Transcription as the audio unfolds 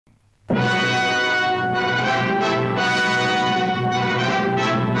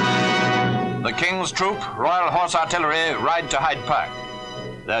King's Troop, Royal Horse Artillery, ride to Hyde Park.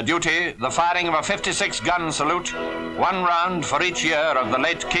 Their duty, the firing of a 56-gun salute, one round for each year of the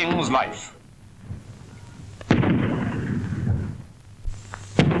late King's life.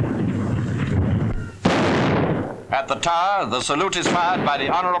 At the Tower, the salute is fired by the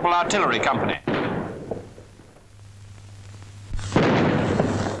Honourable Artillery Company.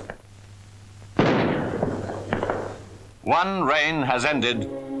 One reign has ended,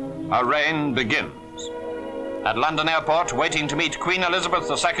 a reign begins. At London Airport, waiting to meet Queen Elizabeth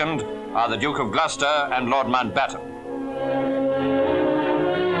II, are the Duke of Gloucester and Lord Mountbatten.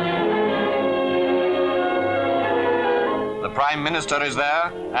 The Prime Minister is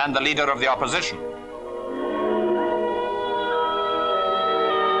there, and the Leader of the Opposition.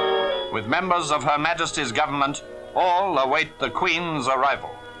 With members of Her Majesty's government, all await the Queen's arrival.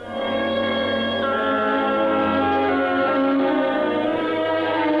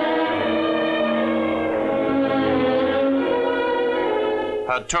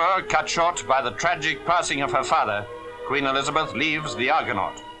 Her tour cut short by the tragic passing of her father, Queen Elizabeth leaves the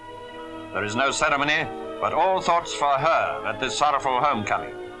Argonaut. There is no ceremony, but all thoughts for her at this sorrowful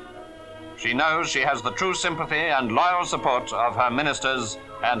homecoming. She knows she has the true sympathy and loyal support of her ministers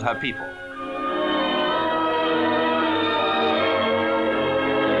and her people.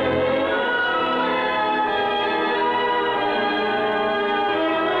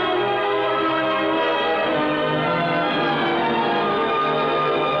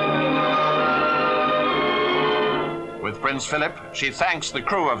 With Prince Philip, she thanks the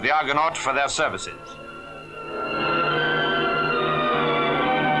crew of the Argonaut for their services.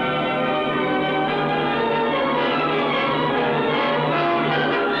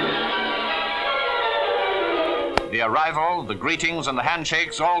 The arrival, the greetings and the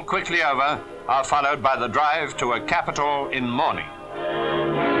handshakes, all quickly over, are followed by the drive to a capital in mourning.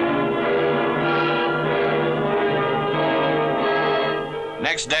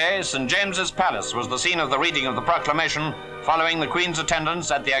 Next day, St. James's Palace was the scene of the reading of the proclamation following the Queen's attendance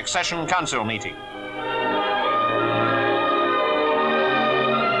at the Accession Council meeting.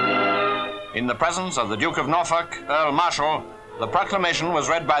 In the presence of the Duke of Norfolk, Earl Marshal, the proclamation was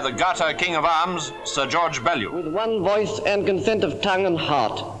read by the Garter King of Arms, Sir George Bellew. With one voice and consent of tongue and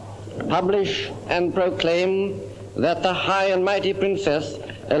heart, publish and proclaim that the high and mighty Princess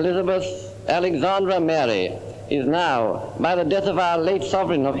Elizabeth Alexandra Mary is now, by the death of our late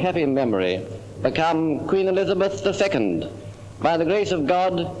sovereign of happy memory, become Queen Elizabeth II, by the grace of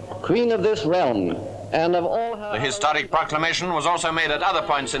God, Queen of this realm, and of all her... The historic proclamation was also made at other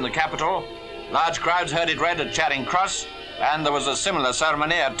points in the capital. Large crowds heard it read at Charing Cross, and there was a similar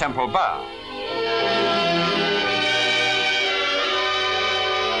ceremony at Temple Bar.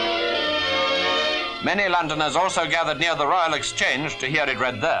 Many Londoners also gathered near the Royal Exchange to hear it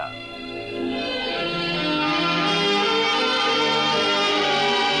read there.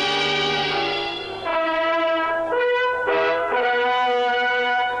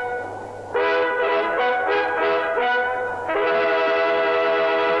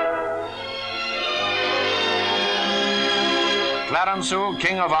 Clarence,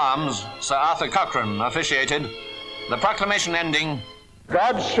 King of Arms, Sir Arthur Cochrane officiated, the proclamation ending,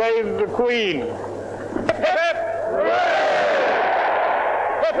 God save the Queen. Hip, hip, hooray!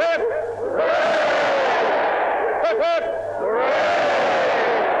 Hip, hip, hooray! Hip, hip, hooray!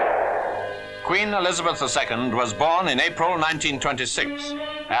 Queen Elizabeth II was born in April 1926,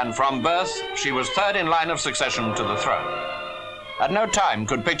 and from birth she was third in line of succession to the throne. At no time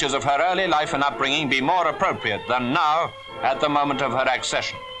could pictures of her early life and upbringing be more appropriate than now, at the moment of her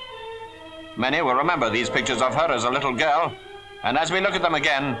accession. Many will remember these pictures of her as a little girl, and as we look at them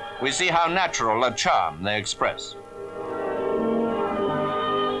again, we see how natural a charm they express.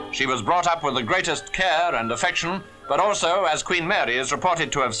 She was brought up with the greatest care and affection, but also, as Queen Mary is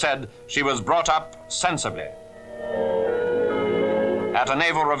reported to have said, she was brought up sensibly. At a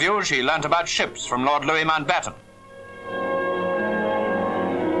naval review, she learnt about ships from Lord Mountbatten.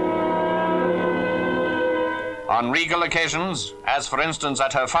 On regal occasions, as for instance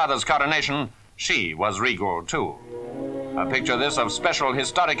at her father's coronation, she was regal too. A picture this of special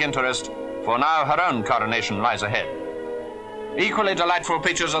historic interest, for now her own coronation lies ahead. Equally delightful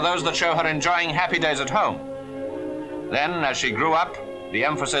pictures are those that show her enjoying happy days at home. Then, as she grew up, the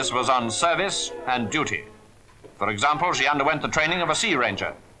emphasis was on service and duty. For example, she underwent the training of a sea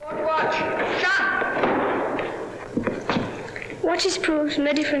ranger. Watch! Shut! Watch is proved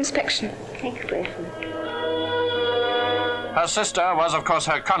ready for inspection. Take a breath. Her sister was, of course,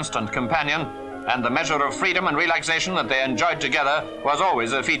 her constant companion, and the measure of freedom and relaxation that they enjoyed together was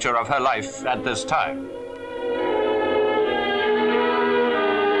always a feature of her life at this time.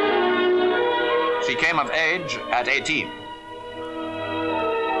 She came of age at 18.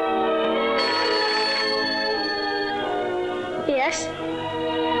 Yes.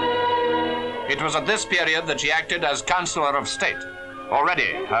 It was at this period that she acted as Councillor of State.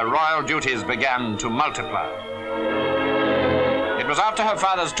 Already, her royal duties began to multiply. It was after her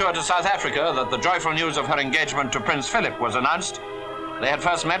father's tour to South Africa that the joyful news of her engagement to Prince Philip was announced. They had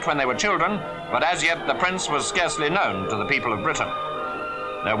first met when they were children, but as yet the prince was scarcely known to the people of Britain.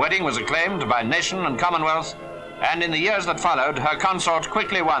 Their wedding was acclaimed by nation and commonwealth, and in the years that followed, her consort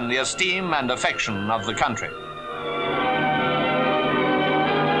quickly won the esteem and affection of the country.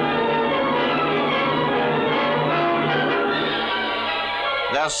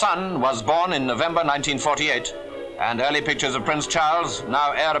 Their son was born in November 1948, and early pictures of Prince Charles,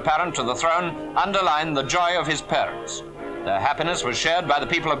 now heir apparent to the throne, underline the joy of his parents. Their happiness was shared by the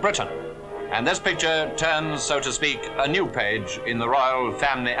people of Britain, and this picture turns, so to speak, a new page in the royal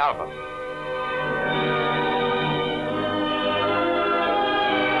family album.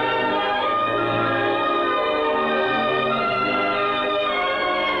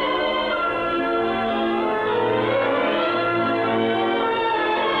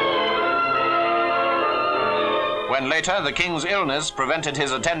 When later the king's illness prevented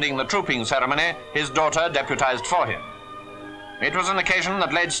his attending the trooping ceremony, his daughter deputized for him. It was an occasion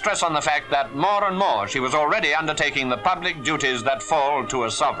that laid stress on the fact that more and more she was already undertaking the public duties that fall to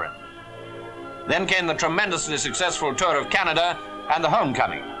a sovereign. Then came the tremendously successful tour of Canada and the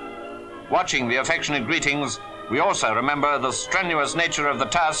homecoming. Watching the affectionate greetings, we also remember the strenuous nature of the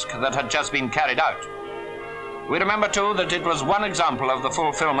task that had just been carried out. We remember too that it was one example of the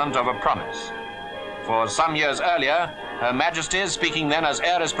fulfillment of a promise. For some years earlier, Her Majesty, speaking then as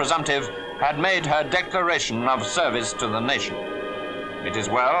heiress presumptive, had made her declaration of service to the nation. It is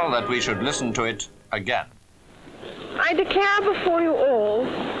well that we should listen to it again. I declare before you all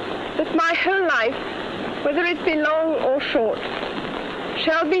that my whole life, whether it be long or short,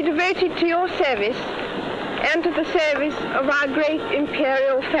 shall be devoted to your service and to the service of our great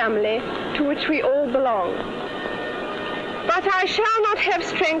imperial family to which we all belong. But I shall not have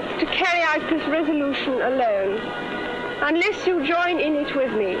strength to carry out this resolution alone, unless you join in it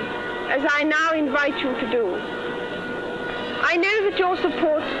with me, as I now invite you to do. I know that your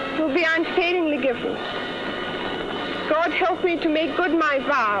support will be unfailingly given. God help me to make good my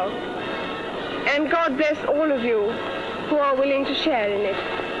vow, and God bless all of you who are willing to share in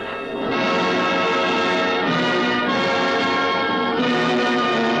it.